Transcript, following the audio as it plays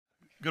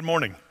Good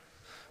morning.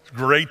 It's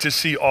great to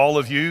see all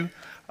of you.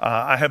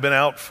 I have been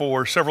out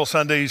for several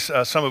Sundays.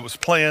 Some of it was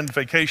planned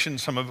vacation,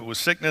 some of it was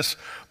sickness,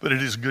 but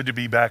it is good to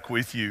be back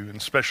with you. And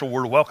special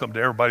word of welcome to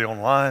everybody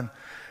online,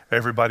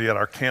 everybody at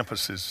our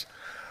campuses.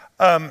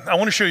 I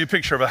want to show you a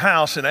picture of a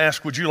house and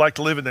ask, would you like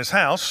to live in this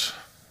house?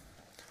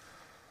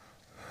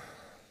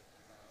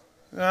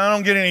 I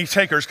don't get any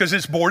takers because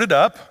it's boarded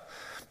up.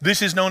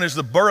 This is known as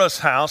the Burris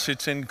House.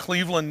 It's in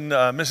Cleveland,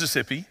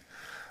 Mississippi.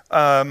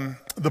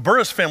 The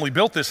Burris family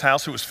built this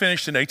house. It was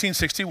finished in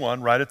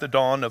 1861, right at the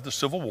dawn of the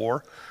Civil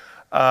War.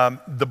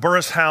 The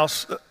Burris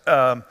house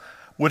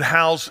would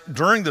house,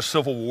 during the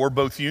Civil War,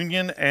 both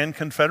Union and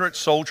Confederate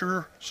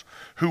soldiers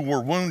who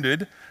were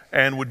wounded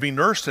and would be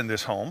nursed in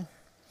this home.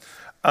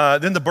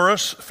 Then the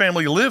Burris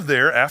family lived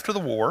there after the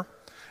war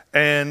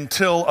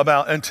until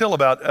about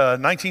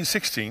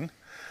 1916.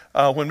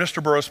 When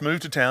Mr. Burris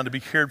moved to town to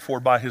be cared for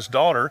by his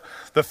daughter,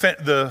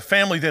 the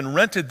family then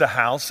rented the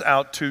house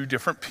out to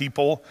different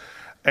people.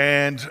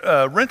 And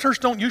renters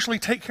don't usually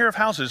take care of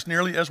houses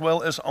nearly as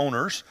well as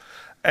owners.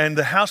 And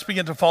the house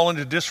began to fall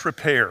into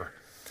disrepair.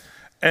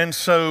 And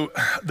so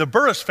the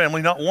Burris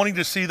family, not wanting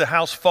to see the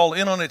house fall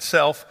in on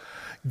itself,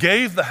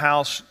 gave the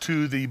house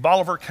to the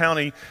Bolivar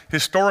County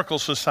Historical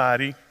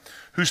Society,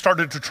 who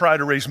started to try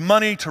to raise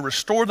money to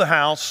restore the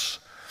house.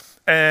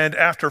 And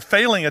after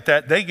failing at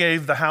that, they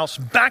gave the house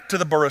back to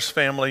the Burris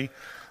family,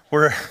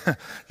 where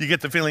you get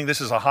the feeling this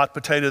is a hot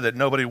potato that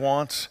nobody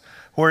wants,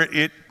 where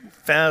it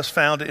was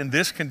found in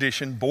this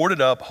condition,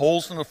 boarded up,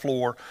 holes in the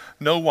floor,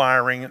 no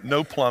wiring,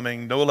 no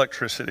plumbing, no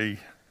electricity.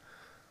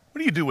 What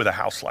do you do with a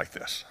house like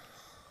this?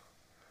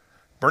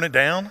 Burn it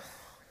down?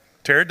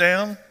 Tear it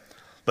down?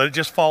 Let it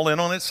just fall in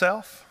on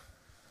itself?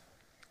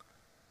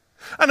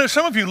 I know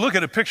some of you look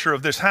at a picture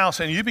of this house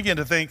and you begin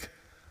to think,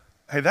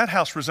 hey, that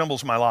house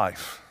resembles my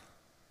life.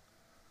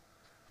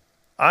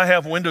 I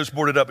have windows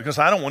boarded up because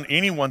I don't want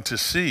anyone to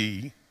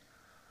see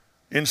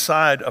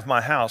inside of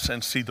my house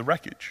and see the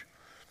wreckage.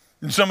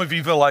 And some of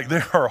you feel like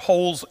there are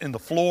holes in the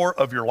floor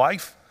of your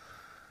life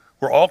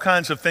where all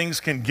kinds of things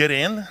can get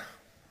in,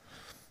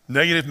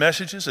 negative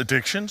messages,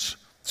 addictions,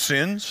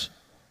 sins.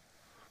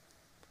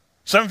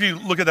 Some of you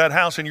look at that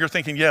house and you're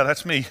thinking, yeah,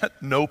 that's me.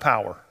 No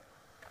power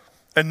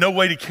and no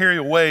way to carry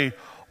away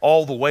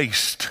all the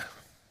waste,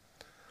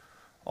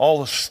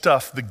 all the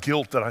stuff, the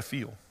guilt that I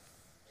feel.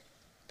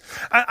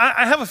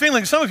 I have a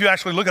feeling some of you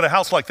actually look at a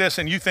house like this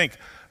and you think,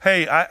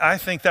 hey, I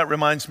think that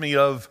reminds me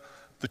of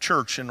the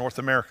church in North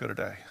America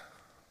today.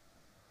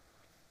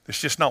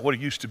 It's just not what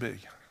it used to be.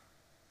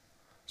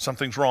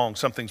 Something's wrong,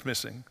 something's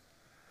missing.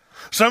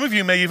 Some of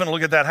you may even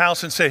look at that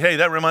house and say, hey,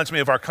 that reminds me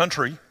of our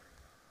country.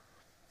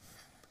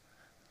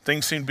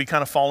 Things seem to be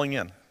kind of falling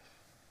in.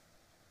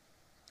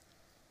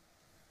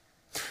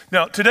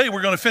 Now, today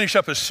we're going to finish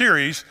up a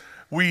series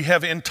we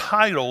have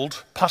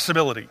entitled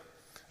Possibility.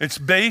 It's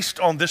based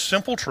on this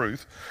simple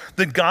truth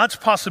that God's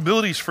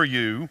possibilities for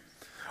you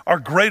are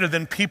greater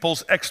than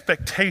people's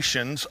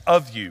expectations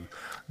of you.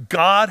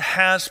 God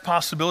has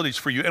possibilities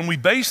for you. And we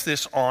base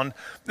this on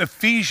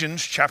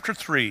Ephesians chapter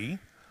 3,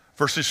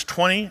 verses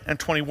 20 and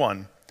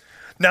 21.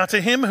 Now to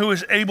him who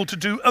is able to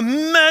do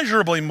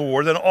immeasurably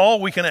more than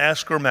all we can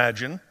ask or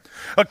imagine,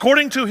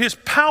 according to his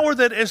power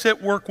that is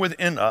at work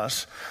within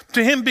us,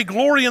 to him be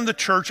glory in the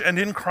church and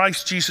in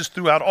Christ Jesus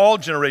throughout all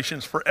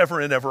generations,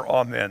 forever and ever.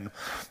 Amen.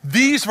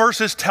 These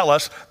verses tell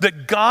us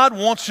that God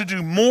wants to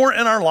do more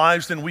in our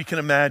lives than we can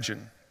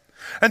imagine,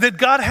 and that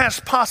God has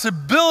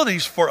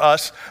possibilities for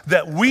us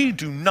that we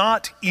do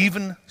not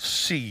even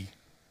see.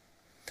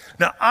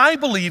 Now, I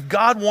believe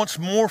God wants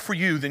more for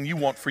you than you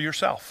want for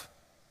yourself.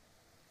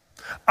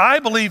 I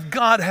believe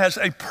God has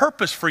a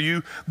purpose for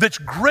you that's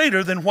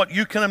greater than what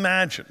you can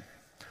imagine.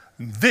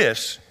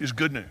 This is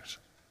good news.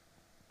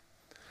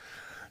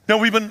 Now,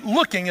 we've been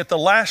looking at the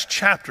last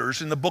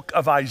chapters in the book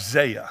of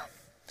Isaiah.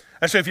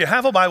 And so if you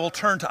have a Bible,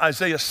 turn to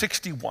Isaiah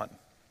 61.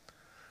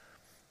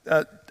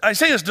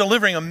 Isaiah is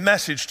delivering a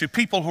message to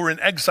people who are in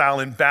exile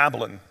in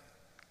Babylon.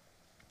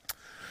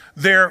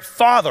 Their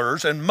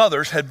fathers and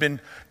mothers had been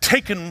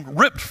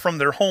ripped from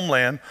their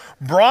homeland,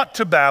 brought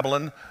to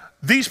Babylon.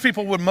 These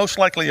people would most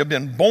likely have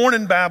been born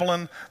in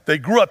Babylon. They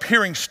grew up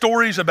hearing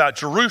stories about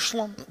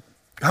Jerusalem,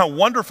 how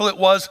wonderful it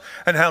was,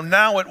 and how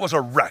now it was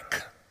a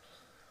wreck.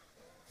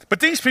 But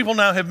these people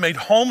now have made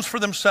homes for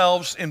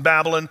themselves in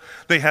Babylon.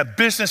 They have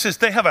businesses.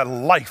 They have a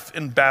life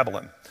in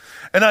Babylon.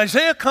 And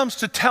Isaiah comes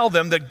to tell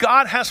them that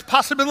God has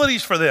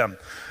possibilities for them.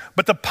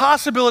 But the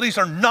possibilities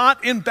are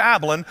not in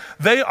Babylon.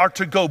 They are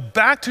to go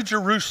back to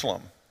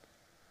Jerusalem.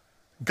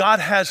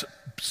 God has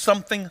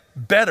something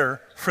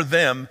better for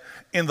them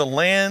in the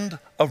land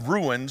of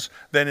ruins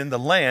than in the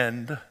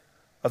land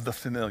of the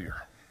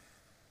familiar.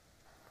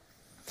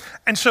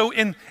 And so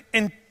in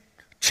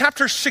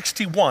chapter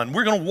 61,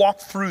 we're going to walk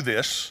through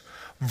this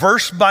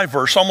verse by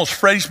verse, almost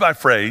phrase by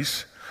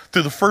phrase,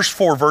 through the first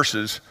 4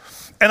 verses.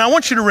 And I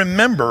want you to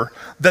remember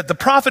that the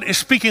prophet is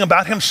speaking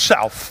about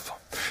himself.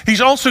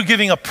 He's also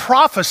giving a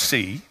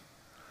prophecy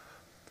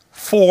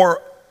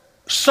for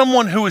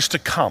someone who is to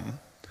come.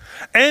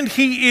 And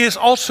he is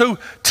also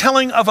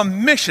telling of a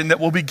mission that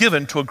will be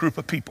given to a group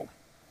of people.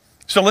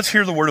 So let's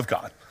hear the word of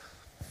God.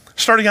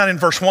 Starting out in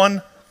verse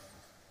 1,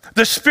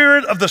 the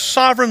Spirit of the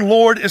sovereign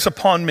Lord is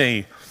upon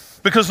me,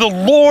 because the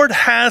Lord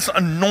has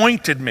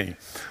anointed me.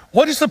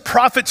 What is the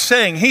prophet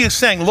saying? He is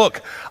saying,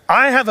 look,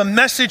 I have a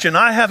message and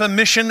I have a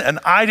mission and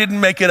I didn't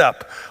make it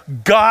up.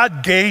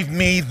 God gave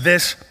me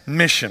this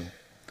mission.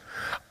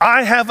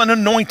 I have an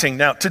anointing.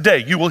 Now today,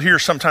 you will hear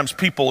sometimes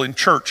people in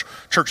church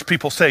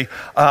people say,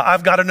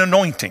 I've got an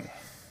anointing.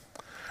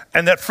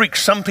 And that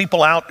freaks some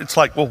people out. It's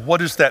like, well, what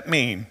does that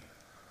mean?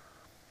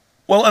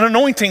 Well, an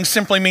anointing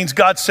simply means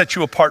God set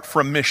you apart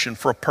for a mission,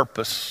 for a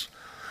purpose.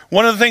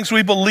 One of the things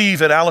we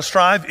believe at Alice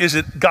Drive is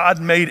that God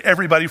made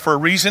everybody for a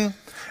reason.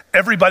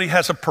 Everybody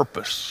has a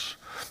purpose.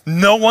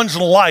 No one's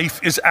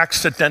life is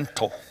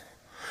accidental.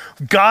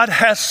 God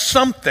has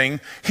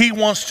something he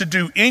wants to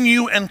do in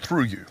you and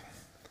through you.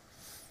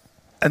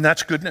 And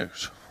that's good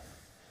news.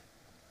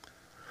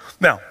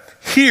 Now,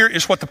 here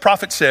is what the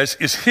prophet says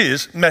is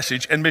his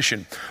message and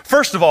mission.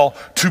 First of all,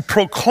 to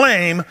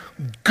proclaim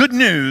good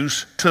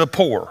news to the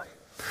poor.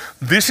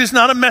 This is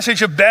not a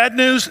message of bad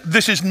news.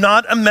 This is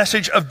not a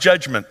message of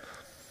judgment.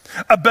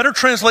 A better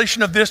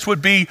translation of this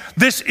would be,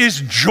 this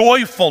is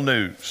joyful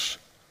news.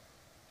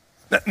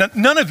 Now,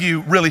 none of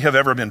you really have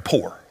ever been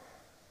poor.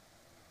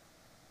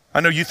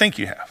 I know you think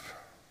you have.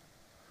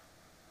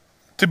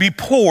 To be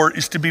poor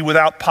is to be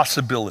without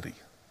possibility.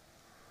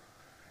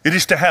 It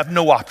is to have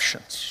no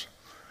options.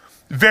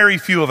 Very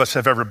few of us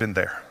have ever been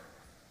there.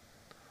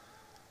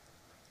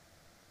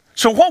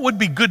 So what would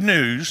be good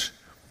news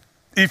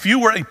if you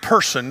were a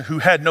person who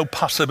had no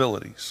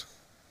possibilities?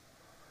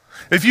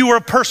 If you were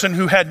a person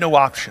who had no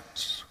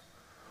options?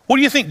 What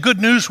do you think good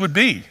news would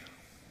be?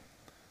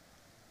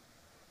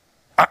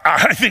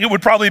 I think it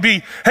would probably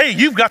be, hey,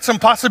 you've got some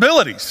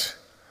possibilities.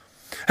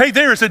 Hey,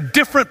 there is a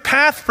different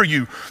path for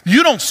you.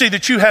 You don't see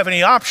that you have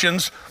any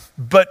options,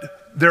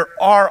 but there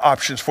are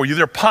options for you.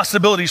 There are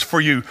possibilities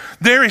for you.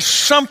 There is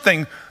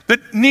something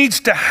that needs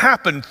to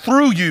happen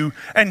through you,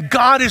 and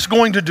God is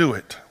going to do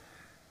it.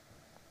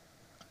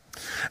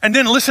 And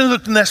then listen to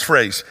the next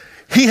phrase.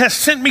 He has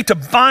sent me to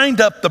bind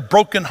up the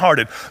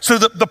brokenhearted. So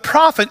the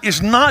prophet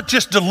is not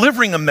just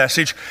delivering a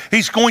message,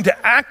 he's going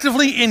to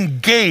actively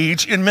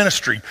engage in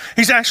ministry.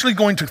 He's actually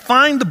going to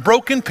find the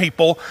broken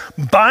people,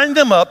 bind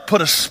them up,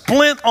 put a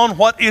splint on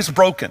what is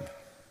broken.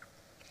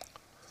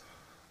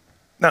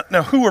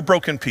 Now who are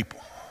broken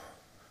people?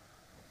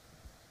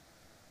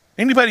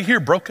 Anybody here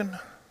broken?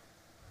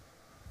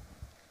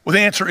 Well, the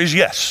answer is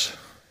yes.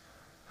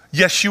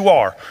 Yes, you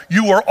are.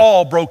 You are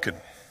all broken.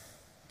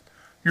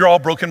 You're all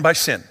broken by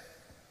sin.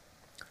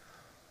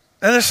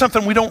 And that's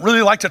something we don't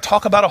really like to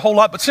talk about a whole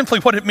lot, but simply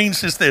what it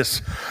means is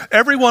this.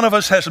 Every one of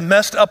us has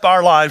messed up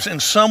our lives in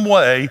some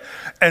way,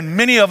 and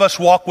many of us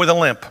walk with a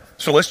limp.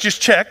 So let's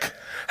just check.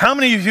 How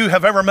many of you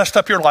have ever messed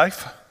up your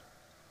life?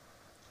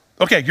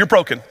 Okay, you're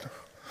broken.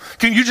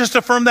 Can you just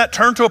affirm that?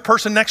 Turn to a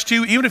person next to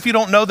you, even if you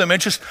don't know them,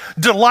 and just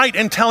delight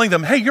in telling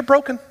them, hey, you're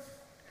broken.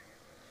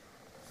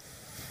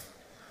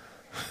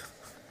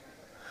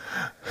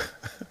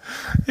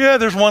 Yeah,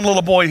 there's one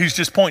little boy who's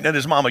just pointing at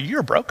his mama,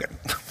 you're broken.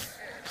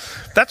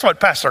 That's what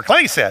Pastor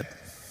Clay said.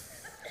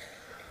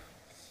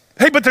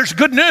 Hey, but there's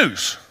good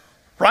news,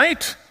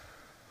 right?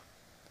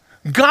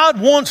 God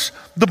wants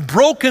the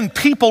broken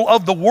people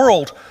of the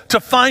world to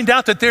find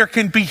out that there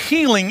can be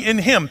healing in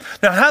him.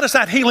 Now, how does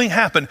that healing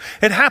happen?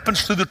 It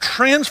happens through the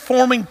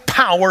transforming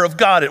power of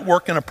God at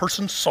work in a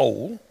person's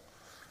soul.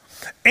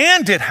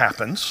 And it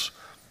happens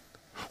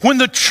when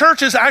the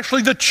church is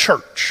actually the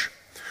church.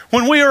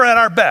 When we are at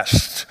our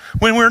best,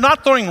 when we're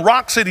not throwing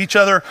rocks at each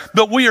other,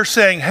 but we are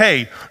saying,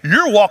 hey,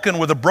 you're walking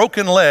with a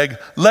broken leg,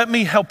 let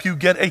me help you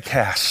get a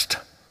cast.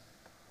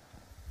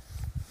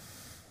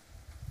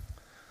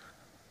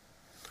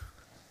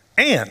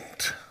 And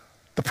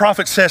the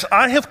prophet says,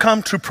 I have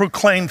come to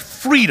proclaim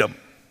freedom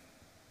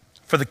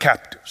for the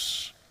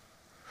captives.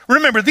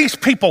 Remember, these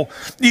people,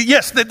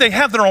 yes, they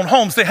have their own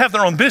homes, they have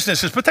their own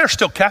businesses, but they're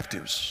still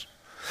captives.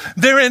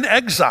 They're in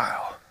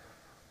exile.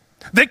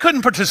 They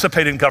couldn't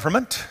participate in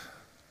government.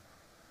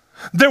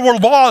 There were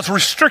laws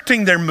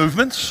restricting their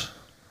movements.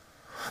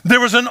 There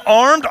was an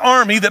armed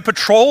army that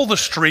patrolled the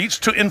streets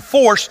to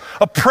enforce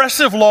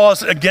oppressive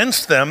laws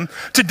against them.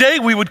 Today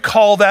we would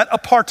call that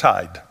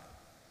apartheid.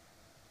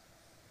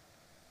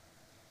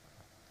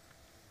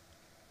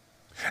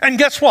 And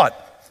guess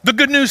what? The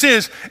good news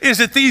is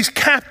that these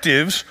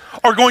captives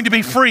are going to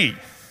be free.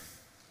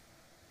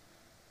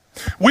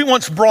 We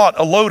once brought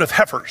a load of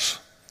heifers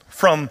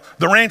from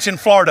the ranch in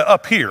Florida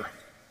up here.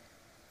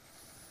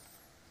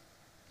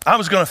 I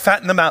was going to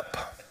fatten them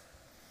up.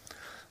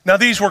 Now,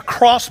 these were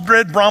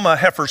crossbred Brahma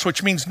heifers,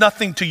 which means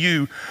nothing to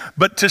you,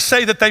 but to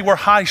say that they were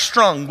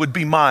high-strung would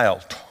be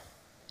mild.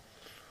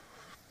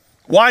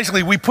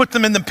 Wisely, we put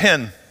them in the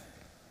pen.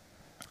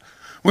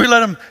 We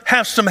let them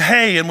have some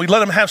hay and we let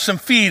them have some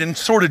feed and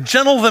sort of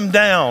gentle them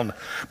down.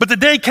 But the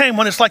day came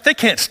when it's like, they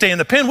can't stay in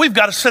the pen. We've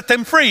got to set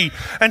them free.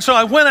 And so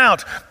I went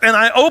out and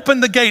I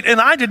opened the gate, and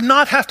I did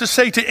not have to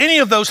say to any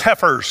of those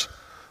heifers,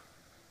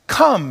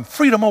 Come,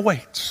 freedom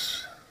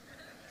awaits.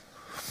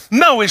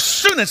 No, as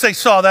soon as they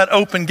saw that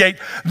open gate,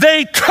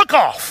 they took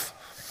off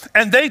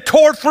and they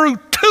tore through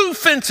 2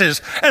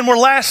 fences and were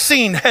last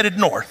seen headed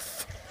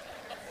north.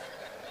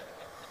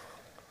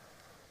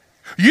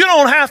 You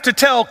don't have to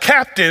tell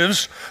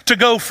captives to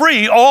go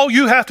free. All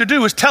you have to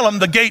do is tell them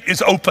the gate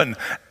is open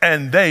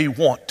and they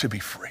want to be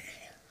free.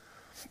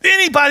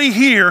 Anybody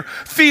here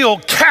feel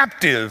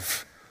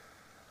captive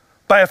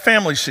by a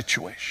family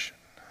situation?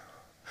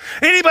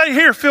 Anybody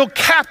here feel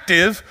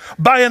captive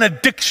by an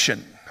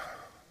addiction?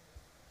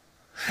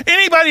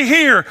 Anybody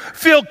here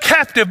feel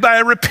captive by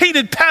a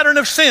repeated pattern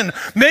of sin?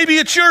 Maybe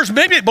it's yours,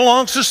 maybe it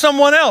belongs to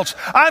someone else.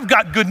 I've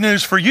got good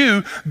news for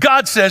you.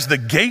 God says the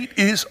gate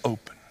is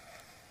open.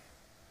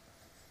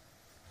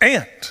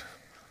 And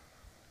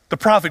the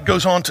prophet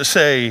goes on to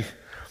say,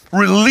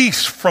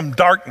 release from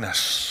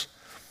darkness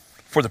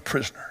for the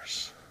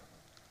prisoners.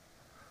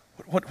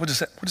 What does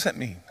that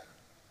mean?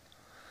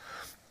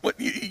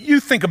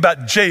 You think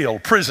about jail,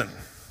 prison.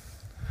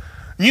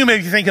 You may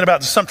be thinking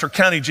about the Sumter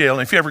County Jail,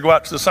 and if you ever go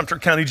out to the Sumter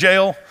County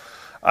Jail,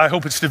 I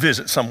hope it's to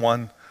visit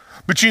someone.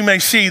 But you may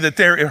see that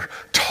there are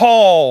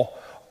tall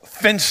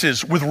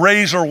fences with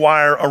razor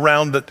wire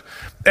around it.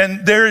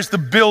 And there is the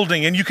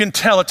building, and you can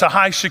tell it's a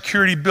high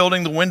security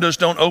building. The windows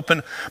don't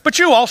open. But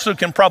you also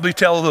can probably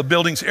tell the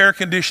building's air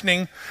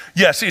conditioning.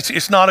 Yes,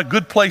 it's not a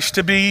good place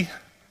to be.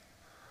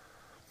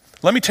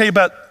 Let me tell you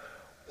about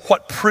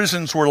what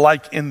prisons were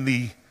like in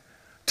the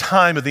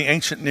time of the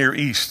ancient Near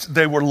East.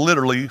 They were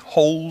literally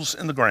holes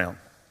in the ground.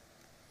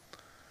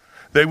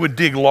 They would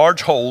dig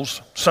large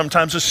holes,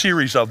 sometimes a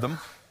series of them.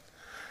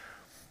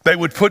 They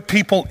would put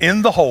people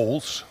in the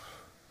holes.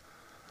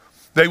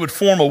 They would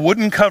form a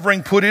wooden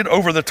covering, put it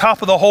over the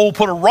top of the hole,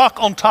 put a rock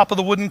on top of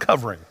the wooden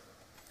covering.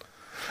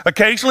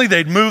 Occasionally,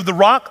 they'd move the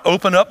rock,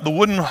 open up the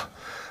wooden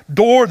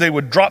door. They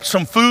would drop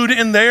some food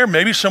in there,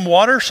 maybe some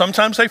water.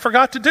 Sometimes they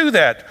forgot to do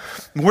that.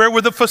 Where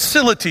were the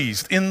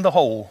facilities? In the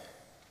hole.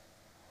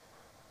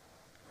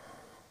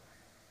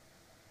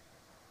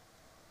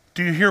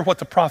 Do you hear what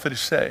the prophet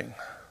is saying?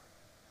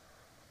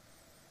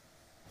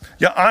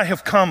 Yeah, I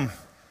have come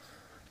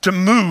to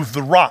move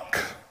the rock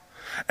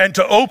and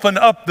to open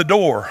up the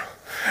door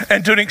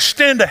and to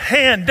extend a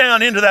hand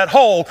down into that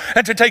hole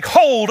and to take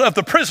hold of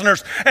the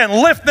prisoners and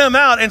lift them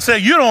out and say,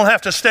 you don't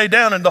have to stay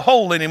down in the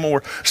hole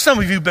anymore. Some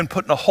of you have been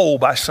put in a hole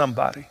by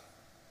somebody.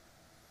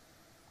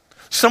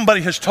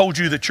 Somebody has told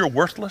you that you're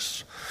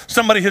worthless.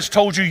 Somebody has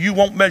told you you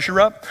won't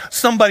measure up.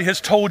 Somebody has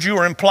told you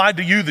or implied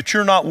to you that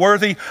you're not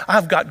worthy.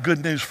 I've got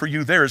good news for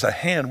you. There is a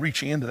hand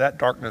reaching into that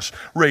darkness,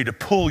 ready to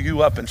pull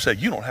you up and say,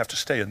 you don't have to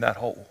stay in that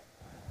hole.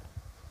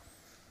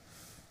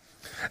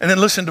 And then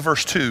listen to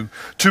verse 2.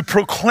 To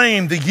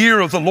proclaim the year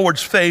of the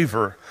Lord's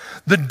favor,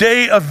 the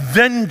day of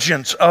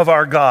vengeance of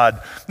our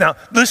God. Now,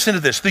 listen to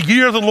this. The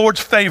year of the Lord's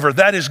favor,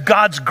 that is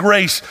God's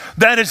grace.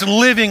 That is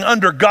living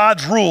under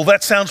God's rule.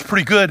 That sounds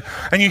pretty good.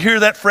 And you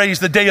hear that phrase,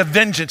 the day of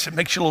vengeance, it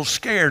makes you a little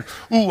scared.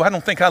 Ooh, I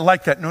don't think I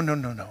like that.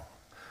 No.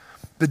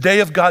 The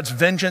day of God's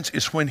vengeance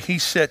is when he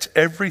sets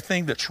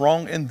everything that's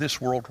wrong in this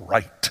world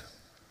right.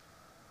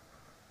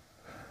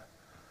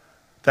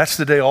 That's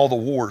the day all the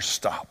wars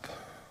stop.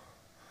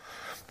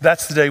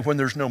 That's the day when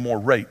there's no more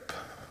rape.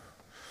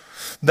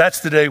 That's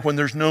the day when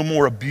there's no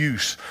more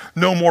abuse,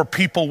 no more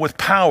people with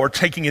power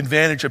taking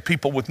advantage of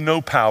people with no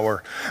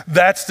power.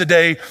 That's the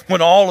day when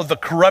all of the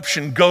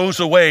corruption goes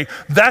away.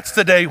 That's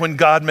the day when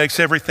God makes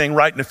everything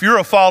right. And if you're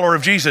a follower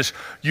of Jesus,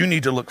 you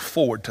need to look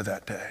forward to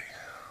that day.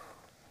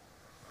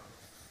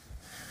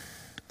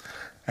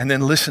 And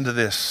then listen to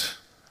this,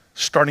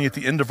 starting at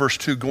the end of verse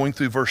 2, going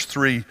through verse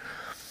 3.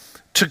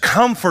 To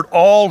comfort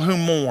all who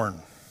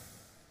mourn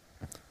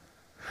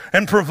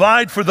and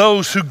provide for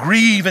those who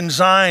grieve in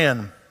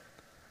Zion,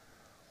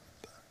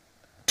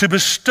 to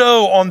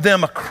bestow on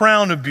them a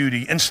crown of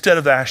beauty instead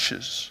of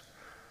ashes,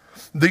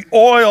 the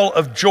oil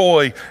of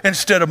joy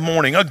instead of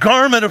mourning, a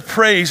garment of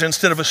praise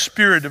instead of a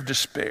spirit of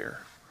despair.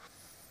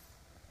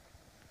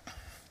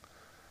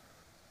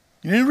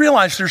 You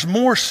realize there's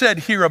more said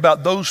here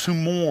about those who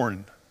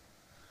mourn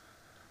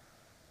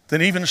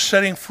than even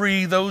setting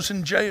free those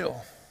in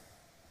jail,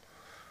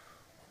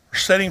 or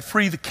setting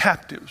free the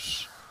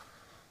captives,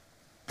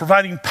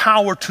 providing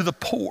power to the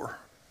poor.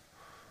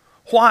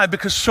 Why?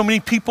 Because so many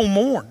people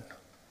mourn.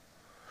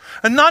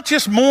 And not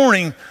just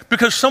mourning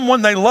because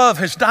someone they love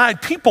has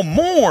died. People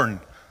mourn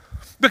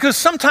because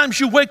sometimes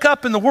you wake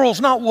up and the world's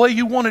not the way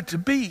you want it to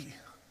be.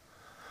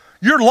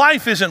 Your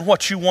life isn't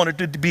what you wanted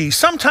it to be.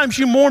 Sometimes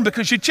you mourn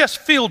because you just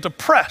feel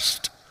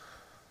depressed.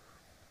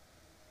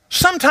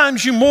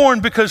 Sometimes you mourn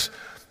because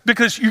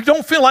you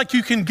don't feel like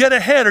you can get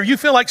ahead, or you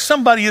feel like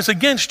somebody is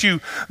against you.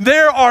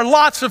 There are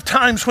lots of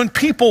times when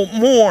people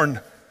mourn.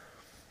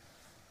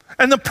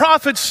 And the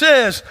prophet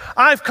says,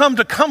 I've come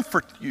to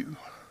comfort you.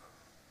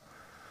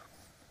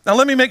 Now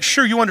let me make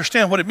sure you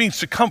understand what it means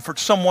to comfort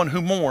someone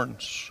who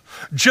mourns.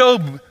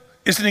 Job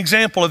is an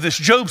example of this.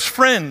 Job's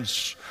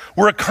friends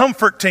were a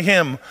comfort to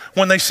him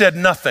when they said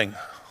nothing.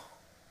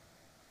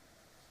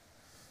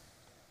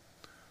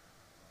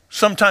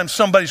 Sometimes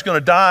somebody's going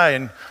to die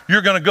and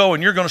you're going to go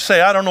and you're going to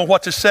say, I don't know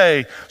what to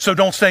say, so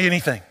don't say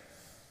anything.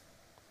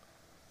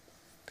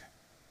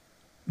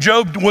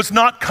 Job was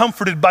not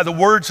comforted by the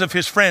words of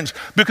his friends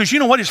because you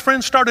know what his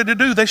friends started to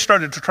do? They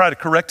started to try to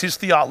correct his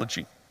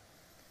theology.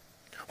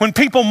 When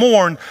people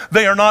mourn,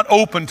 they are not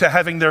open to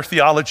having their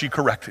theology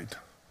corrected.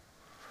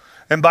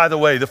 And by the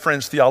way, the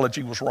friend's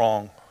theology was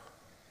wrong.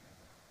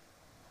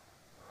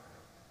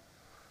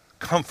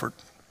 Comfort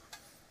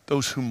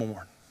those who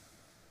mourn.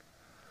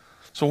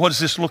 So what does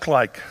this look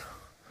like?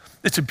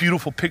 It's a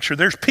beautiful picture.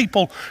 There's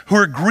people who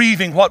are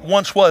grieving what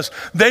once was.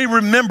 They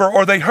remember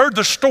or they heard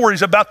the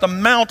stories about the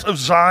Mount of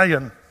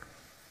Zion.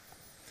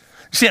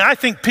 See, I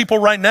think people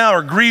right now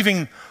are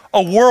grieving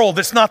a world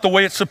that's not the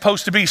way it's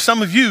supposed to be.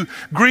 Some of you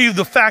grieve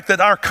the fact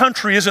that our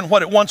country isn't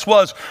what it once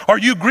was, or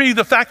you grieve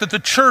the fact that the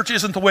church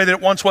isn't the way that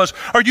it once was,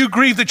 or you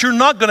grieve that you're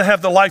not going to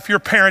have the life your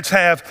parents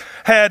have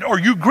had, or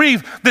you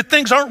grieve that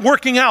things aren't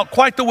working out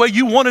quite the way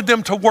you wanted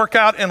them to work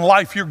out in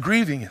life. You're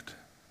grieving it.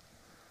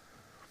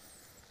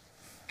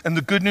 And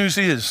the good news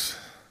is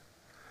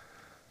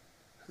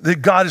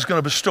that God is going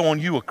to bestow on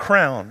you a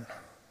crown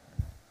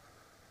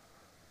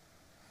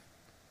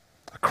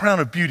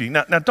of beauty.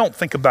 Now don't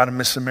think about a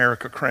Miss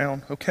America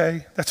crown,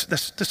 okay?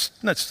 This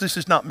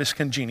is not Miss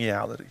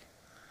Congeniality.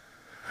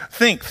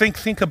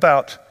 Think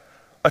about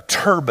a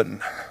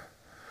turban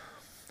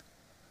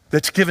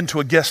that's given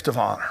to a guest of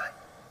honor.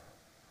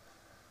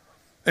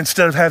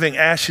 Instead of having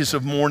ashes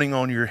of mourning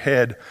on your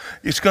head,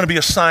 it's going to be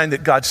a sign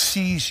that God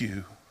sees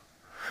you,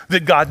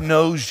 that God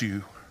knows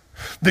you,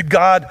 that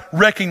God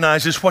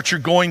recognizes what you're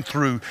going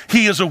through.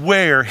 He is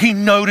aware, he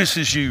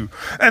notices you.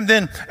 And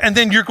then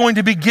you're going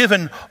to be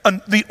given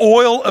the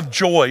oil of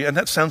joy. And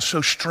that sounds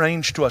so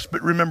strange to us,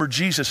 but remember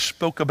Jesus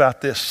spoke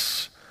about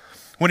this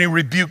when he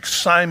rebuked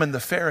Simon the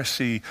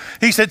Pharisee.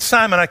 He said,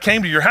 Simon, I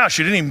came to your house.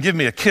 You didn't even give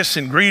me a kiss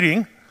in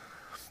greeting,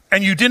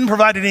 and you didn't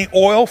provide any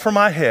oil for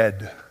my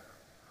head.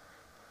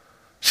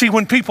 See,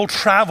 when people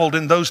traveled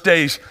in those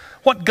days,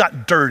 what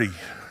got dirty?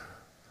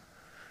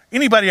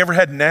 Anybody ever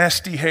had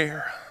nasty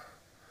hair?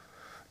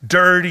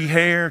 Dirty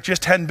hair,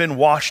 just hadn't been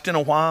washed in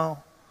a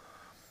while?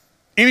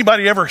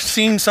 Anybody ever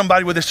seen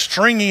somebody with a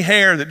stringy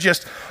hair that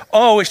just,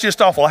 it's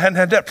just awful. I hadn't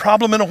had that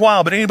problem in a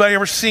while, but anybody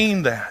ever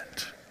seen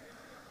that?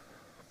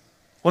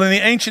 Well, in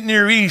the ancient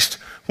Near East,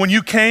 when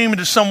you came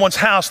into someone's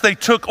house, they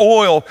took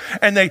oil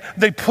and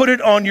they put it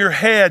on your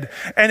head,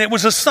 and it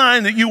was a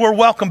sign that you were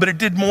welcome, but it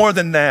did more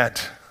than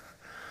that.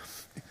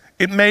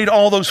 It made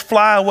all those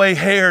flyaway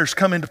hairs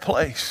come into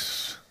place.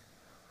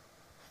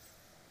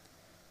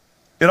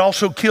 It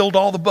also killed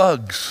all the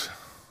bugs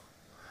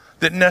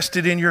that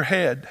nested in your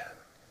head.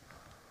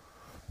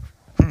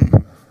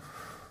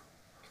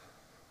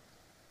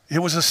 It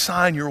was a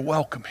sign you're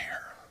welcome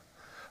here.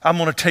 I'm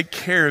going to take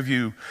care of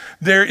you.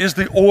 There is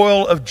the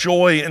oil of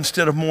joy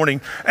instead of mourning.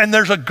 And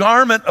there's a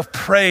garment of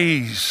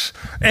praise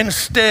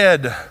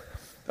instead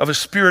of a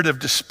spirit of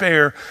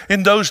despair.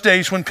 In those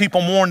days when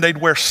people mourned, they'd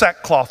wear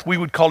sackcloth. We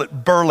would call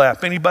it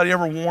burlap. Anybody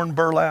ever worn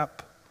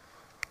burlap?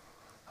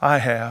 I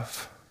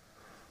have.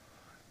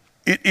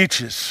 It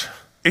itches,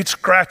 it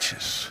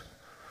scratches,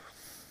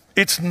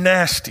 it's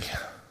nasty.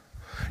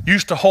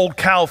 Used to hold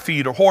cow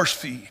feed or horse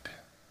feed.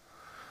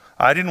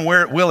 I didn't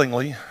wear it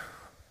willingly,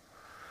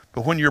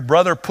 but when your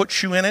brother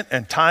puts you in it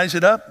and ties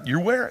it up,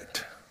 you wear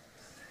it.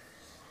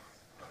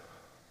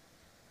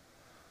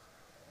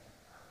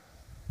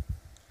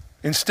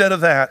 Instead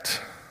of that,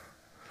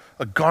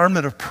 a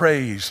garment of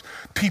praise,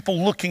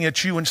 people looking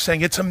at you and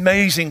saying, it's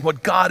amazing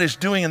what God is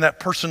doing in that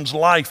person's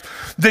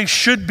life. They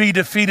should be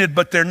defeated,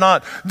 but they're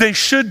not. They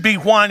should be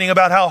whining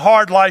about how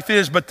hard life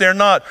is, but they're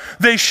not.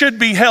 They should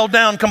be held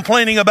down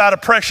complaining about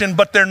oppression,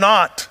 but they're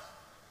not.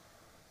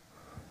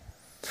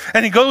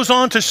 And he goes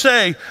on to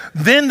say,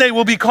 then they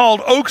will be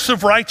called oaks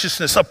of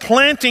righteousness, a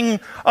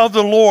planting of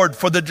the Lord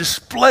for the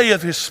display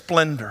of his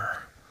splendor.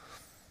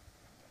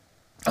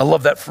 I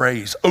love that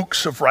phrase,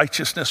 oaks of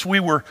righteousness.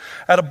 We were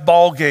at a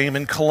ball game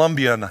in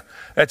Columbia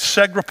at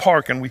Segra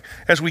Park, and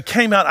as we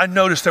came out, I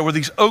noticed there were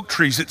these oak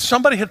trees that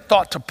somebody had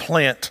thought to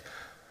plant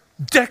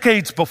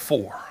decades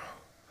before.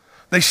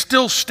 They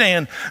still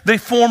stand. They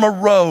form a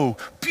row,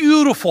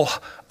 beautiful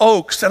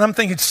oaks. And I'm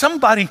thinking,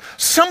 somebody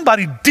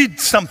did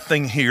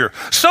something here.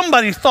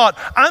 Somebody thought,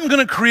 I'm going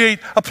to create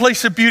a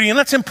place of beauty. And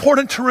that's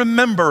important to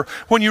remember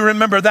when you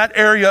remember that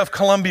area of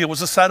Columbia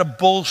was the site of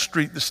Bull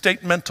Street, the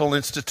state mental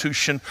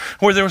institution,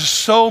 where there was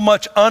so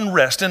much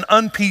unrest and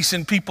unpeace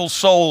in people's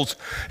souls.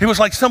 It was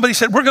like somebody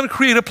said, we're going to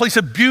create a place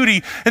of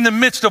beauty in the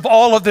midst of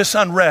all of this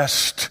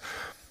unrest.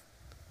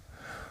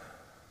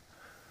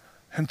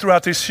 And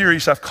throughout this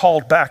series, I've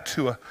called back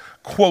to a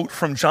quote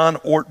from John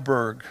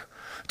Ortberg.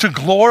 To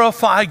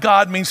glorify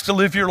God means to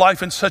live your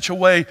life in such a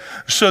way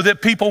so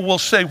that people will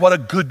say, what a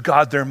good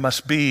God there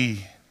must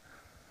be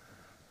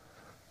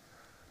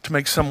to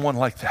make someone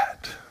like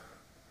that.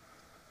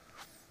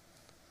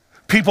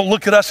 People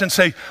look at us and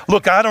say,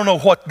 look, I don't know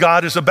what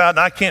God is about, and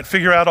I can't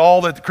figure out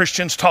all that the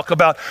Christians talk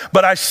about,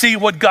 but I see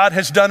what God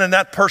has done in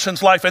that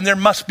person's life, and there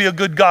must be a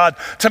good God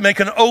to make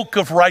an oak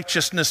of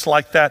righteousness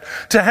like that,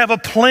 to have a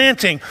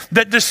planting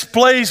that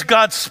displays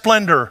God's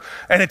splendor,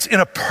 and it's in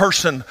a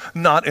person,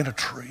 not in a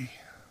tree.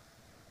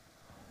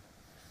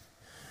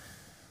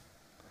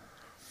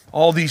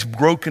 All these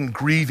broken,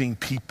 grieving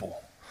people,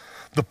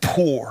 the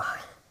poor,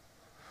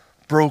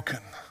 broken,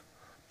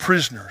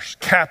 prisoners,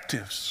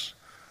 captives,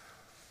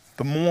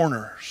 the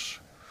mourners,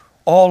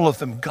 all of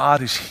them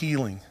God is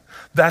healing.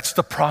 That's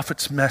the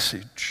prophet's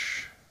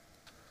message.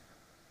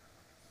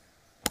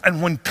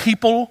 And when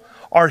people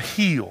are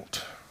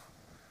healed,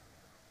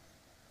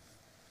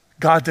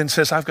 God then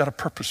says, I've got a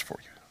purpose for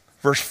you.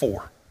 Verse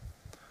 4.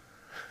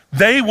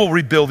 They will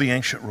rebuild the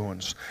ancient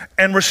ruins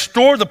and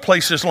restore the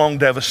places long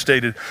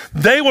devastated.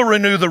 They will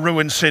renew the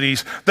ruined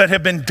cities that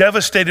have been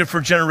devastated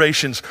for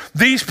generations.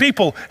 These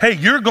people, hey,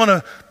 you're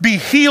gonna be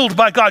healed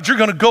by God. You're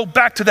gonna go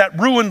back to that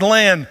ruined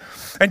land.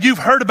 And you've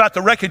heard about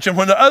the wreckage. And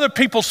when the other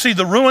people see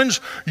the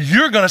ruins,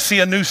 you're gonna see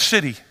a new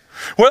city.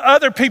 Where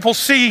other people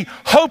see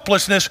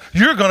hopelessness,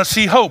 you're gonna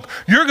see hope.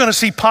 You're gonna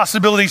see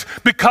possibilities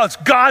because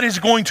God is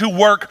going to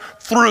work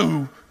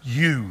through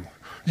you.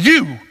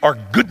 You are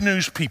good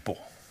news people.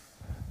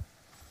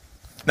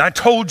 Now, I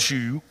told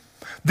you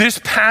this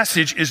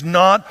passage is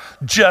not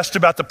just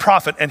about the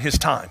prophet and his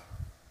time.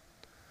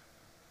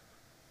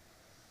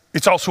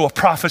 It's also a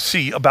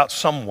prophecy about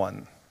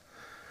someone.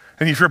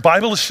 And if your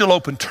Bible is still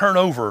open, turn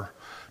over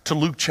to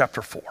Luke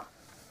chapter 4.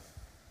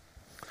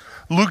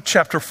 Luke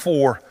chapter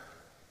 4,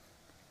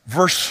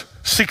 verse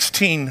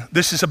 16,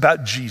 this is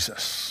about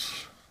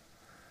Jesus.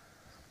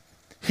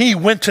 He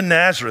went to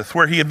Nazareth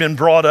where he had been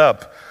brought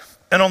up.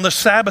 And on the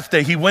Sabbath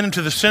day, he went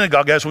into the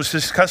synagogue, as was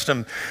his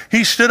custom.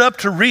 He stood up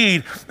to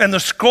read, and the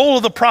scroll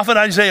of the prophet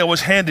Isaiah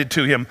was handed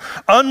to him.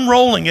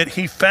 Unrolling it,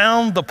 he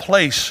found the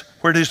place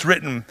where it is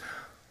written,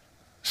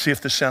 see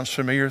if this sounds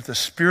familiar, the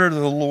Spirit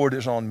of the Lord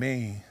is on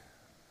me,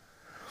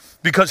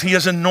 because he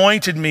has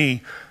anointed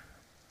me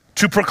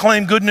to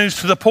proclaim good news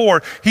to the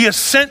poor. He has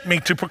sent me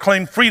to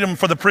proclaim freedom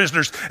for the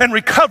prisoners and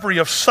recovery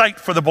of sight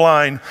for the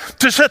blind,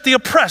 to set the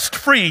oppressed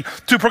free,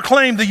 to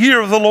proclaim the year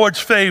of the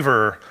Lord's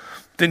favor.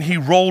 Then he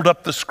rolled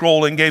up the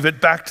scroll and gave it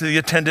back to the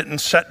attendant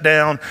and sat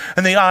down.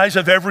 And the eyes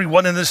of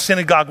everyone in the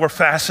synagogue were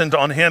fastened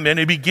on him. And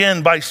he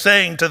began by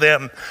saying to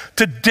them,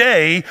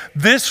 today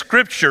this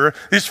scripture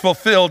is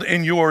fulfilled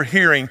in your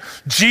hearing.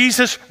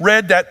 Jesus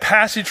read that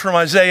passage from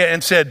Isaiah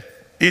and said,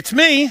 it's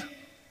me.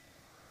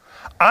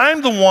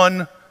 I'm the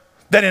one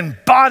that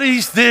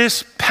embodies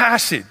this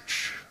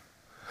passage.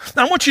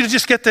 Now I want you to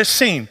just get this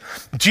scene.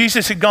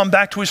 Jesus had gone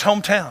back to his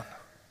hometown.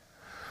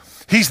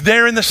 He's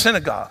there in the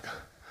synagogue.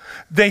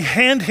 They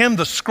hand him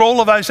the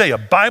scroll of Isaiah.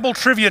 Bible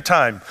trivia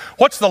time.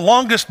 What's the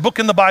longest book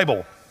in the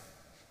Bible?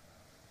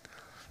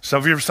 Some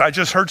of you, I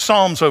just heard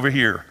Psalms over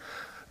here.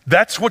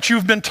 That's what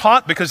you've been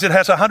taught because it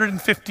has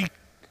 150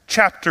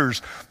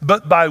 chapters.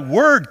 But by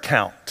word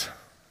count,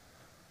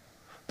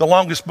 the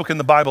longest book in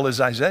the Bible is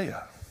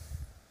Isaiah.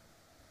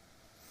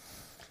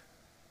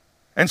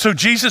 And so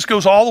Jesus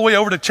goes all the way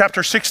over to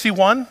chapter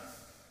 61.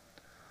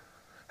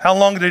 How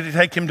long did it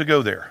take him to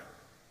go there?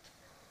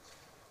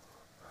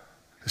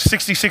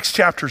 66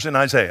 chapters in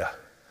Isaiah.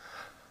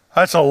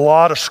 That's a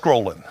lot of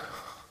scrolling.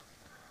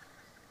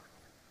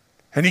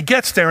 And he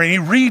gets there and he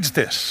reads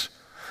this.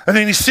 And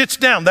then he sits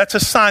down. That's a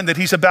sign that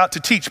he's about to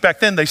teach. Back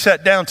then they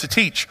sat down to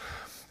teach.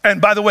 And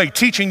by the way,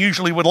 teaching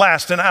usually would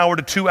last an hour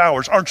to 2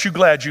 hours. Aren't you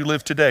glad you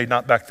live today,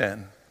 not back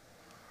then?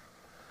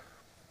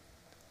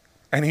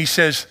 And he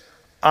says,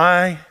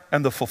 I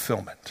am the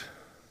fulfillment.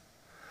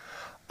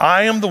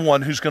 I am the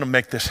one who's going to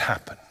make this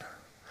happen.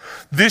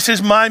 This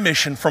is my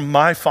mission from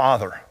my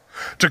Father,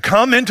 to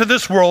come into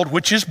this world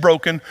which is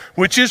broken,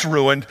 which is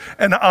ruined,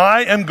 and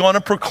I am going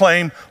to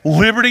proclaim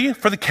liberty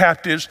for the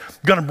captives,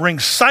 going to bring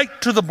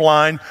sight to the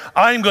blind,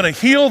 I am going to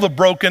heal the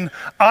broken,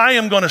 I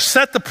am going to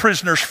set the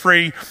prisoners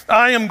free,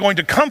 I am going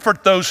to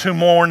comfort those who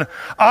mourn,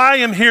 I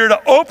am here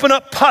to open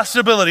up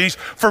possibilities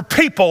for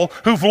people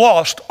who've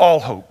lost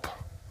all hope.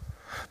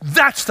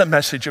 That's the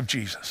message of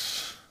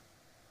Jesus.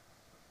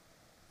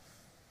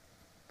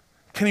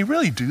 Can he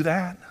really do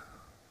that?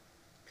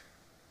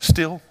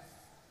 Still?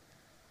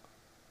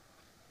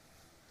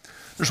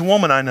 There's a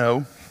woman I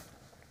know,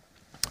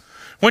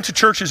 went to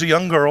church as a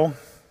young girl,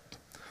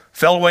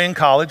 fell away in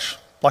college,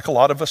 like a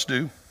lot of us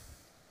do.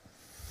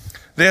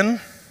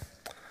 Then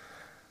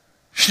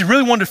she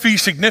really wanted to be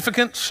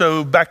significant,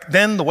 so back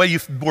then the way you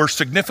were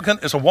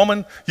significant as a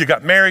woman, you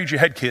got married, you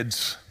had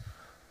kids.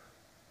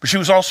 But she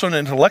was also an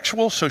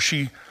intellectual, so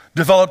she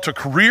developed a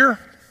career.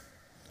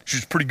 She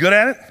was pretty good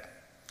at it.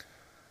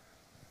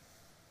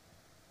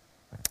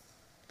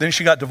 Then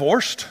she got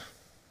divorced,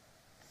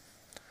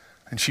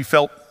 and she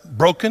felt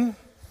broken.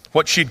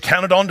 What she'd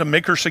counted on to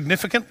make her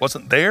significant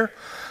wasn't there.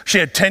 She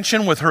had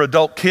tension with her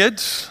adult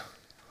kids.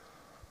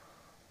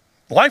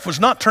 Life was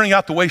not turning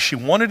out the way she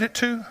wanted it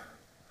to.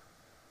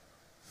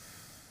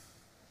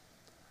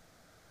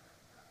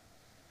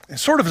 And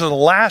sort of as a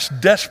last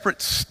desperate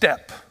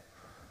step,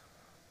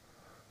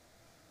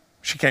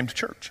 she came to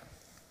church.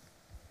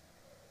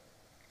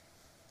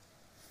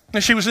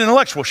 And she was an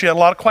intellectual. She had a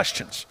lot of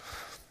questions.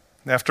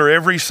 After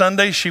every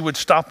Sunday, she would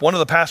stop one of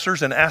the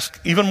pastors and ask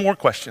even more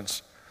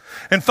questions.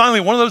 And finally,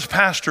 one of those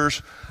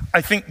pastors,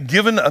 I think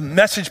given a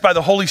message by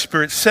the Holy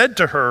Spirit, said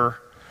to her,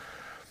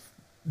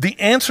 the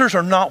answers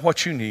are not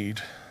what you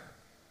need.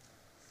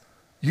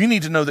 You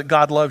need to know that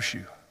God loves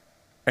you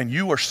and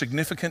you are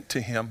significant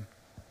to him.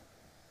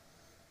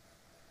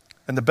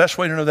 And the best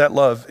way to know that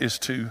love is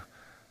to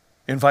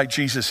invite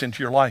Jesus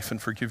into your life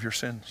and forgive your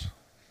sins.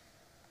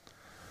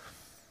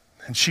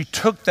 And she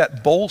took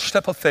that bold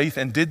step of faith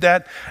and did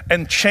that,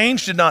 and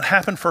change did not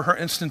happen for her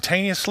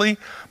instantaneously,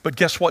 but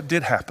guess what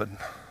did happen?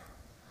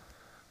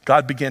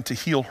 God began to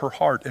heal her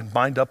heart and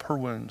bind up her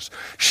wounds.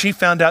 She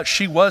found out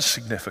she was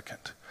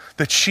significant,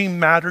 that she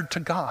mattered to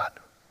God.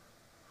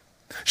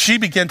 She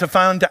began to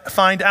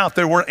find out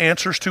there were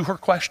answers to her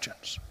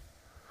questions.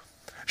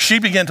 She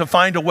began to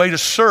find a way to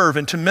serve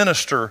and to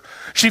minister.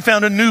 She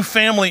found a new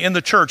family in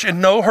the church.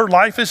 And no, her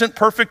life isn't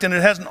perfect and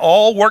it hasn't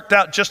all worked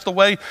out just the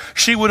way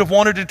she would have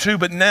wanted it to,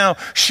 but now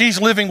she's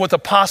living with the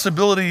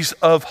possibilities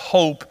of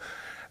hope.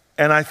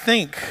 And I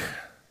think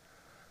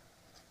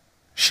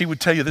she would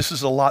tell you this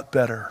is a lot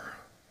better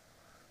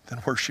than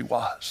where she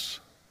was.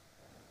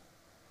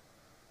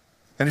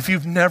 And if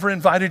you've never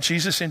invited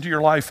Jesus into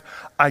your life,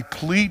 I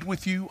plead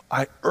with you,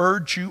 I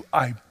urge you,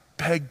 I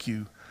beg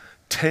you,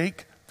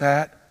 take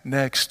that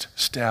next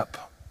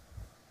step.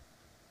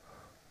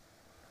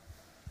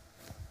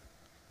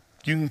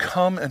 You can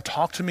come and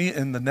talk to me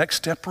in the next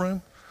step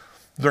room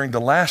during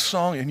the last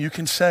song, and you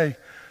can say,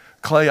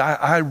 Clay,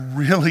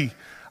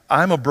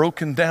 I'm a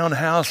broken down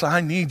house.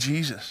 I need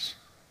Jesus.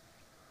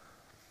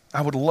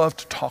 I would love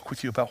to talk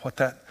with you about what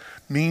that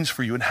means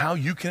for you and how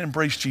you can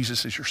embrace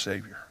Jesus as your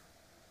Savior.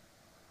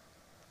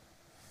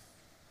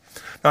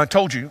 Now, I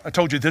told you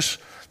this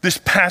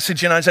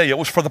passage in Isaiah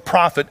was for the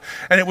prophet,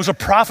 and it was a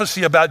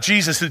prophecy about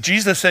Jesus that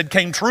Jesus said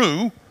came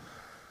true,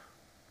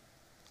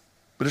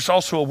 but it's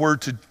also a word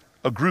to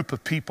a group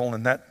of people,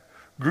 and that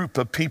group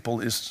of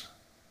people is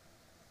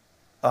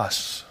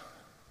us.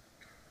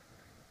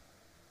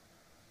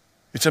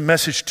 It's a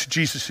message to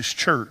Jesus'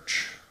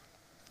 church.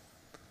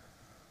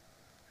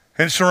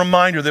 And it's a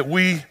reminder that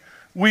we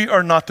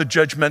are not the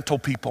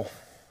judgmental people.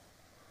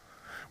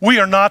 We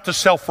are not the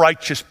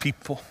self-righteous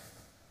people.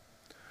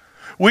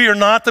 We are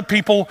not the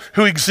people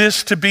who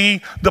exist to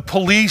be the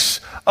police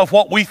of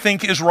what we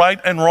think is right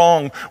and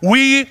wrong.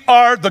 We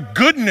are the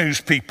good news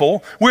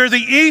people. We're the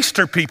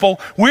Easter people.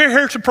 We're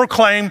here to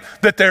proclaim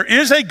that there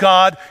is a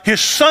God.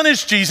 His Son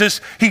is Jesus.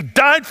 He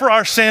died for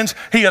our sins.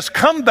 He has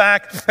come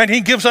back, and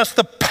he gives us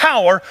the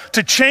power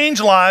to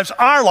change lives,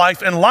 our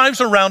life and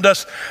lives around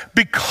us,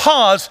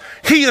 because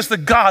he is the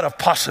God of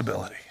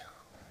possibility.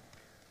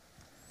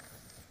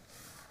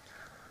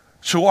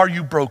 So are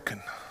you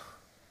broken?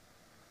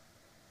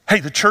 Hey,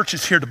 the church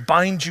is here to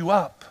bind you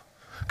up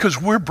because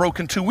we're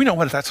broken too. We know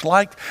what that's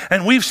like.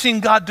 And we've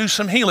seen God do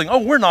some healing. Oh,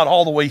 we're not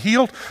all the way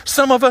healed.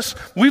 Some of us,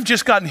 we've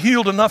just gotten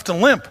healed enough to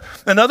limp.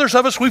 And others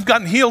of us, we've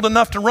gotten healed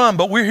enough to run.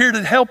 But we're here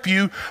to help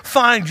you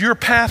find your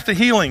path to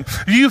healing.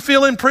 Do you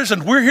feel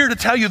imprisoned? We're here to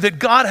tell you that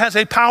God has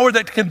a power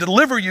that can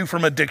deliver you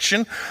from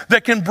addiction,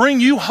 that can bring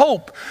you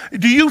hope.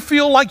 Do you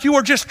feel like you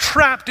are just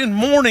trapped in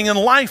mourning and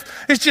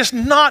life is just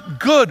not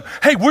good?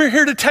 Hey, we're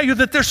here to tell you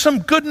that there's some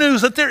good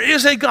news, that there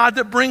is a God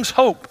that brings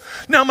hope.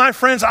 Now, my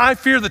friends, I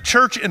fear the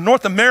church in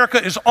North America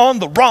is on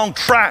the wrong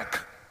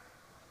track.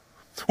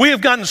 We have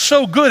gotten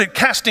so good at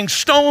casting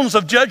stones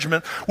of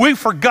judgment, we've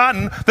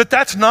forgotten that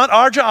that's not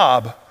our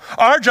job.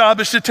 Our job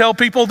is to tell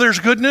people there's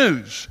good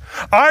news.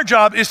 Our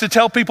job is to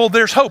tell people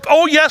there's hope.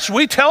 Oh yes,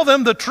 we tell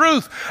them the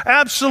truth,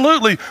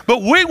 absolutely.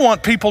 But we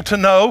want people to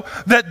know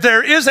that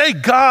there is a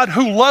God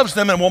who loves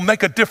them and will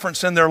make a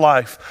difference in their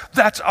life.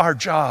 That's our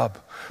job.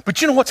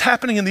 But you know what's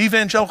happening in the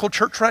evangelical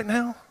church right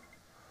now?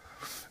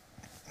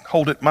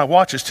 Hold it, my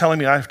watch is telling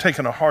me I've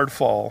taken a hard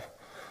fall.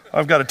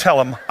 I've got to tell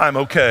them I'm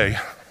okay.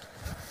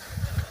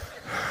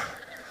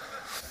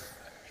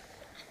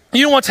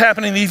 You know what's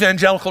happening in the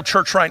evangelical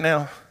church right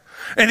now?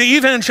 In the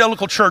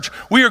evangelical church,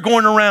 we are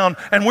going around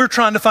and we're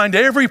trying to find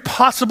every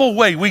possible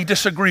way we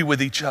disagree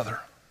with each other.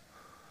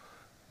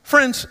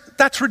 Friends,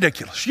 that's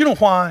ridiculous. You know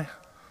why?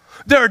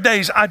 There are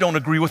days I don't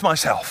agree with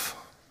myself.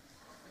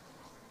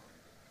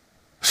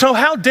 So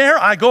how dare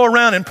I go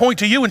around and point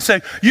to you and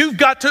say, you've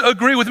got to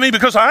agree with me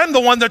because I'm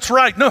the one that's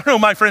right. No,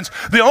 my friends,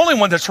 the only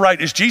one that's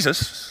right is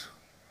Jesus.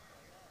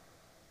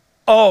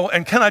 Oh,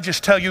 and can I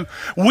just tell you,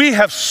 we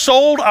have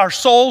sold our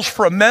souls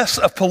for a mess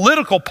of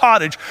political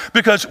pottage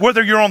because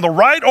whether you're on the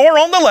right or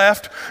on the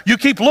left, you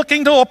keep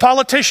looking to a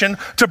politician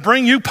to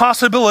bring you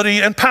possibility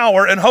and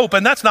power and hope,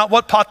 and that's not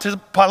what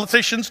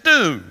politicians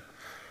do.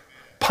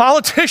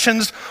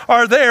 Politicians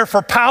are there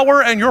for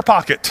power and your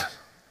pocket.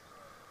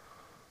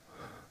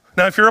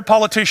 Now, if you're a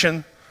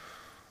politician,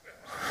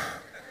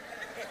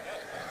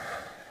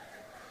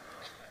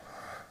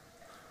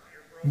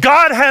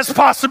 God has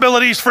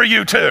possibilities for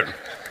you too.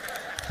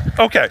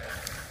 Okay.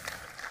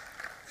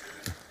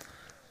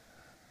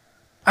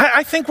 I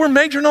I think we're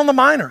majoring on the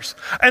minors.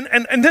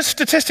 And this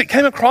statistic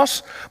came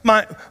across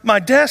my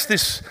desk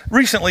this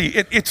recently.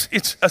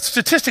 It's a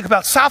statistic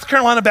about South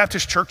Carolina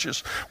Baptist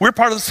churches. We're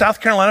part of the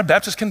South Carolina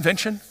Baptist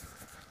Convention.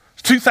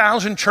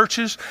 2,000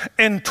 churches.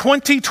 In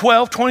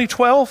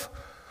 2012,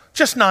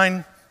 just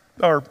 9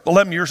 or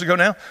 11 years ago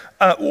now,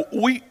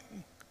 we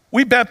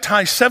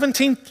baptized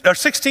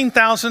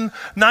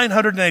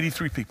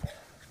 16,983 people.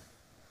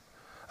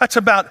 That's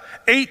about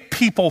 8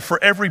 people for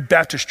every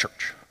Baptist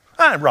church,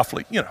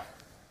 roughly,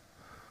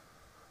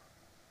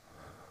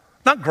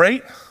 Not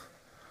great,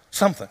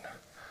 something.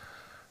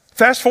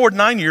 Fast forward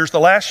 9 years, the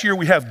last year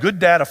we have good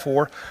data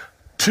for,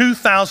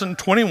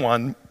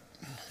 2021,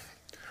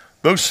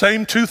 those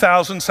same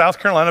 2,000 South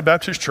Carolina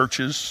Baptist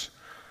churches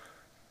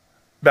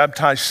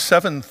baptized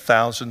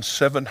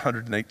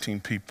 7,718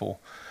 people.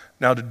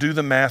 Now, to do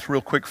the math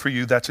real quick for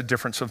you, that's a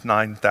difference of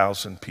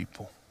 9,000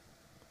 people.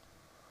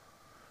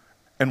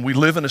 And we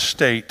live in a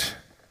state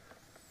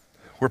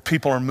where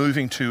people are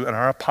moving to, and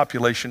our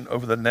population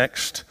over the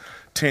next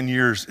 10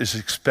 years is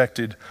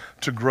expected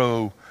to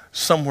grow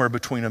somewhere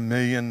between 1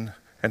 million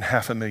and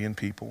 500,000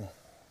 people.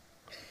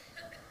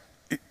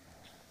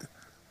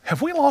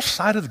 Have we lost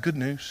sight of the good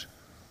news?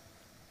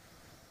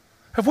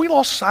 Have we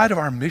lost sight of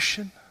our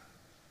mission?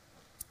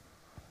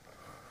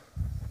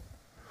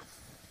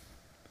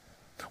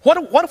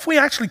 What if we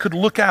actually could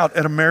look out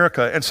at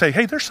America and say,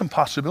 hey, there's some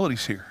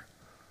possibilities here?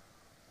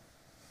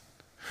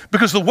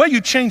 Because the way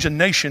you change a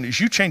nation is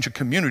you change a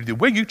community. The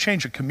way you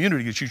change a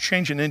community is you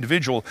change an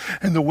individual.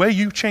 And the way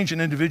you change an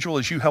individual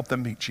is you help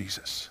them meet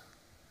Jesus.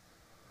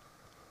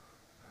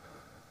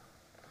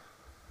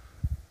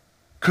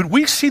 Could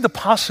we see the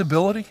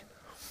possibility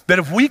that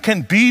if we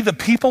can be the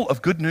people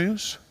of good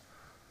news,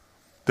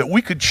 that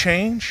we could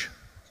change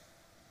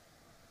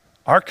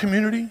our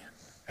community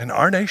and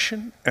our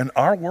nation and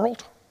our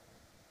world?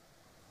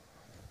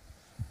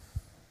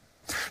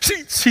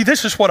 See,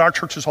 this is what our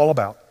church is all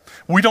about.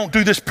 We don't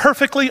do this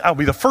perfectly. I'll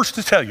be the first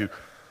to tell you.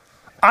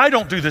 I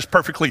don't do this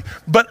perfectly,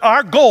 but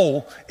our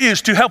goal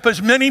is to help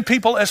as many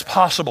people as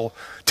possible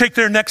take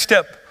their next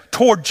step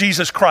toward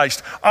Jesus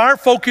Christ. Our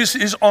focus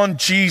is on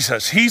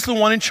Jesus. He's the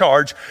one in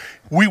charge.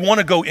 We want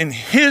to go in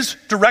his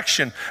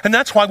direction, and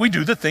that's why we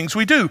do the things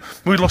we do.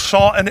 We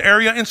saw an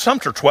area in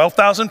Sumter,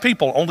 12,000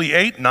 people,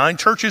 only 9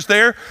 churches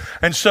there,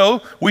 and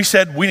so we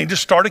said we need to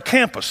start a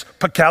campus.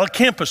 Pacala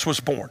Campus was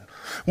born.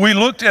 We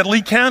looked at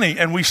Lee County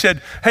and we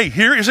said, hey,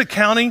 here is a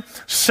county,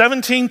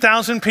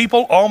 17,000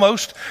 people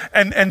almost,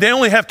 and they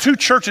only have 2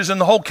 churches in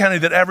the whole county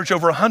that average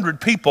over 100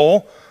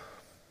 people.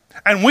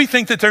 And we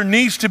think that there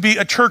needs to be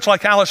a church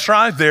like Alice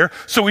Drive there,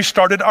 so we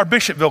started our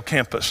Bishopville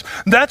campus.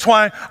 That's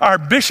why our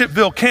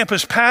Bishopville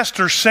campus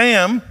pastor,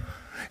 Sam,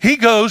 he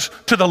goes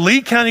to the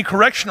Lee County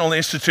Correctional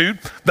Institute,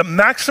 the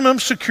maximum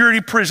security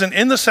prison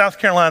in the South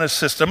Carolina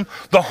system,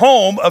 the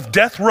home of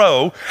death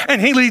row, and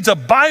he leads a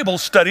Bible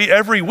study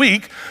every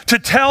week to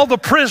tell the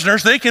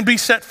prisoners they can be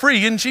set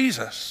free in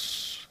Jesus.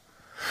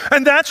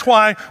 And that's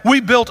why we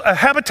built a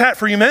Habitat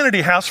for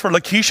Humanity house for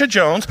Lakeisha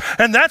Jones,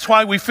 and that's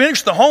why we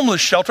finished the homeless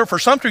shelter for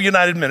Sumter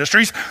United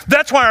Ministries.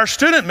 That's why our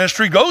student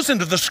ministry goes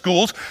into the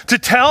schools to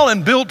tell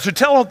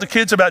the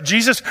kids about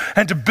Jesus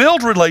and to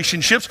build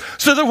relationships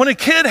so that when a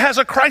kid has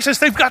a crisis,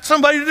 they've got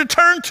somebody to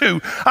turn to.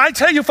 I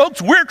tell you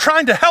folks, we're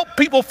trying to help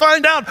people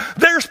find out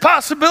there's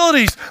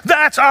possibilities.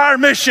 That's our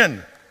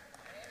mission.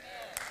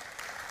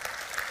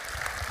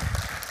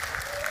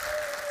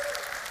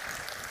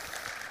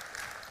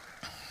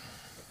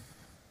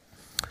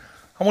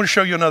 I want to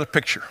show you another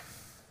picture.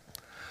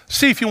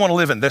 See if you want to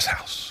live in this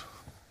house.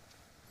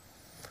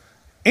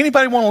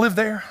 Anybody want to live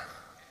there?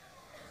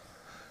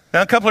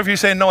 Now, a couple of you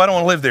say, no, I don't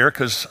want to live there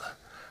because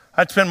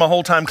I'd spend my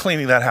whole time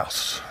cleaning that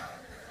house.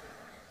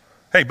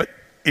 Hey, but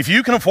if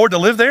you can afford to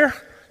live there,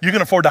 you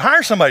can afford to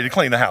hire somebody to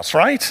clean the house,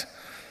 right?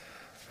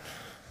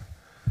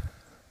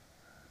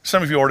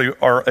 Some of you already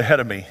are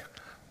ahead of me.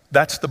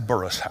 That's the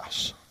Burris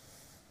house.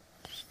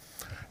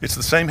 It's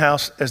the same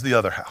house as the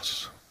other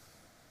house.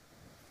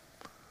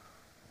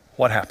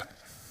 What happened?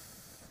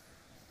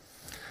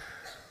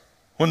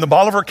 When the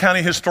Bolivar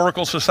County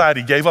Historical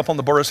Society gave up on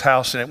the Burris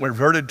house and it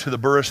reverted to the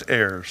Burris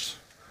heirs,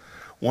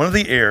 one of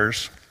the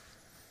heirs,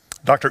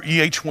 Dr.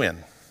 E.H.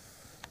 Wynn,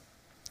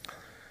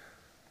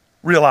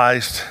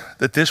 realized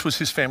that this was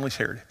his family's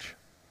heritage.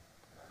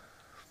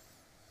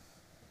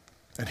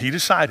 And he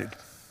decided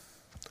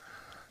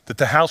that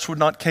the house would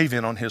not cave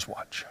in on his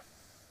watch.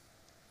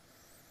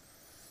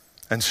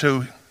 And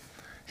so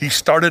he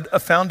started a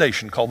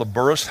foundation called the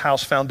Burris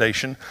House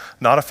Foundation,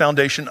 not a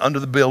foundation under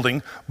the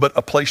building, but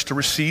a place to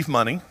receive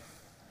money.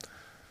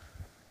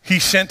 He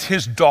sent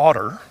his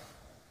daughter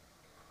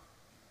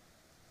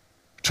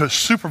to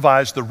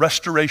supervise the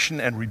restoration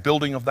and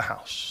rebuilding of the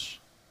house.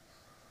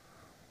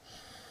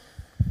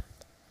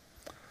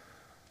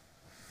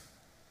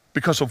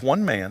 Because of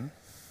one man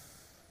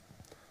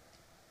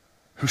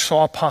who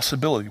saw a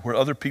possibility where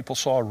other people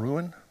saw a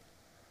ruin,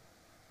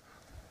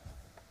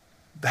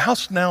 the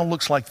house now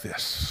looks like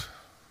this.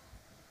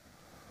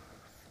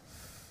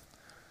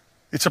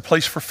 It's a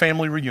place for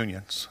family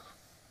reunions.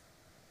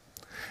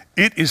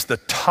 It is the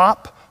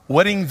top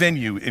wedding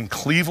venue in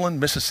Cleveland,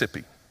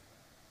 Mississippi.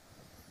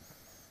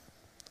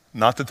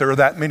 Not that there are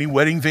that many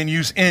wedding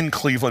venues in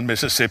Cleveland,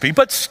 Mississippi,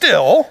 but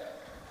still,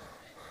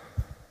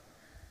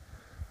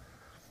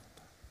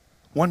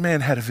 one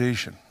man had a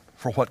vision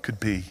for what could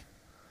be.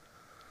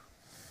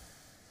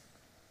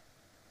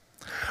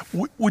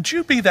 Would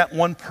you be that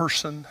one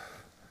person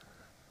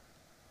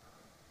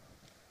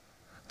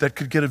that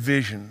could get a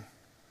vision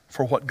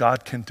for what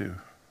God can do?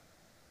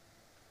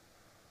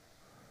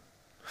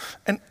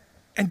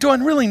 And do I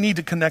really need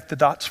to connect the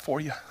dots for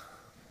you?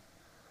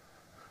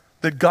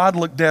 That God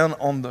looked down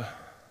on the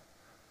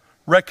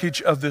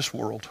wreckage of this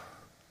world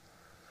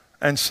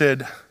and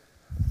said,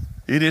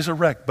 it is a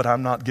wreck, but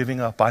I'm not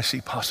giving up. I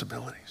see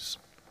possibilities.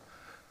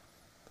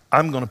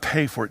 I'm going to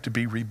pay for it to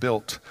be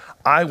rebuilt.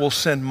 I will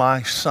send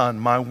my son,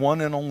 my one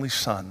and only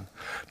son,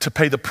 to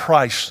pay the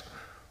price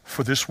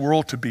for this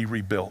world to be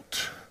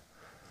rebuilt.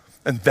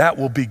 And that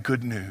will be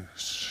good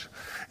news.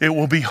 It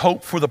will be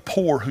hope for the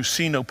poor who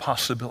see no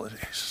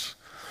possibilities.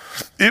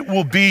 It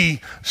will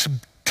be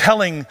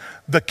telling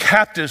the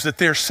captives that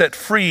they're set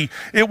free.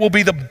 It will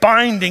be the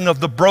binding of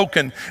the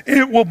broken.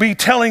 It will be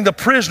telling the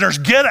prisoners,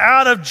 get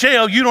out of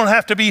jail. You don't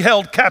have to be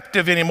held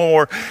captive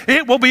anymore.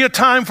 It will be a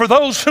time for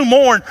those who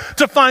mourn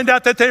to find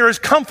out that there is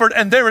comfort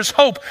and there is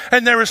hope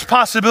and there is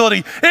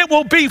possibility. It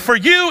will be for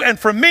you and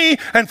for me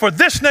and for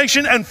this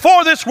nation and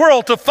for this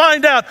world to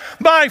find out,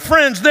 my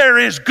friends, there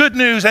is good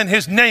news and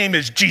his name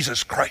is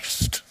Jesus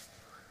Christ.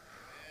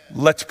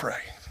 Let's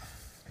pray.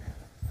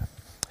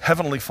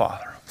 Heavenly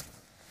Father,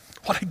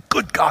 what a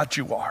good God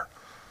you are,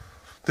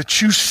 that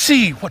you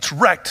see what's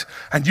wrecked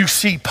and you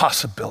see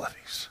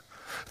possibilities.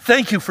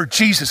 Thank you for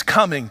Jesus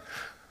coming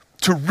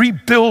to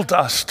rebuild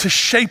us, to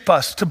shape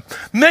us, to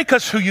make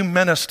us who you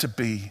meant us to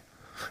be.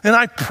 And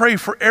I pray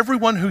for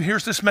everyone who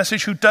hears this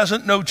message who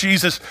doesn't know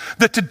Jesus,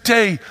 that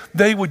today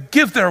they would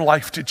give their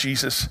life to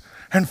Jesus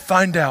and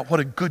find out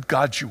what a good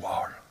God you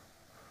are.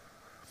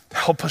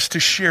 Help us to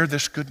share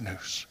this good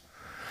news.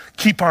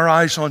 Keep our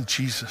eyes on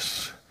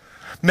Jesus.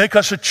 Make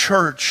us a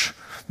church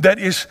that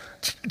is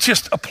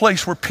just a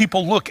place where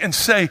people look and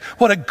say,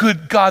 what a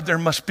good God there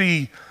must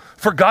be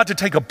for God to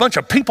take a bunch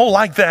of people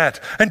like that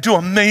and do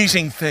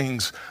amazing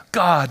things.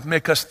 God,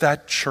 make us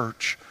that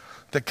church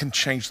that can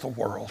change the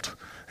world.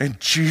 In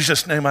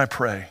Jesus' name I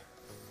pray,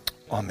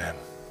 amen.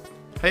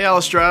 Hey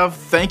Alice Drive,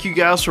 thank you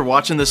guys for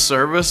watching this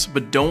service,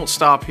 but don't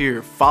stop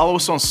here. Follow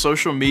us on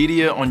social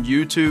media on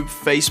YouTube,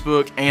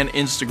 Facebook, and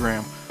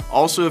Instagram.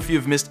 Also, if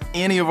you've missed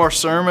any of our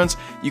sermons,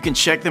 you can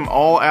check them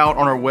all out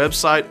on our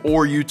website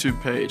or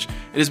YouTube page.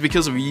 It is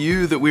because of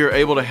you that we are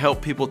able to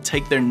help people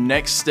take their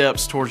next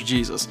steps towards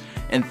Jesus.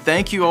 And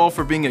thank you all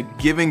for being a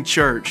giving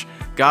church.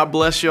 God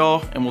bless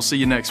y'all, and we'll see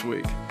you next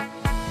week.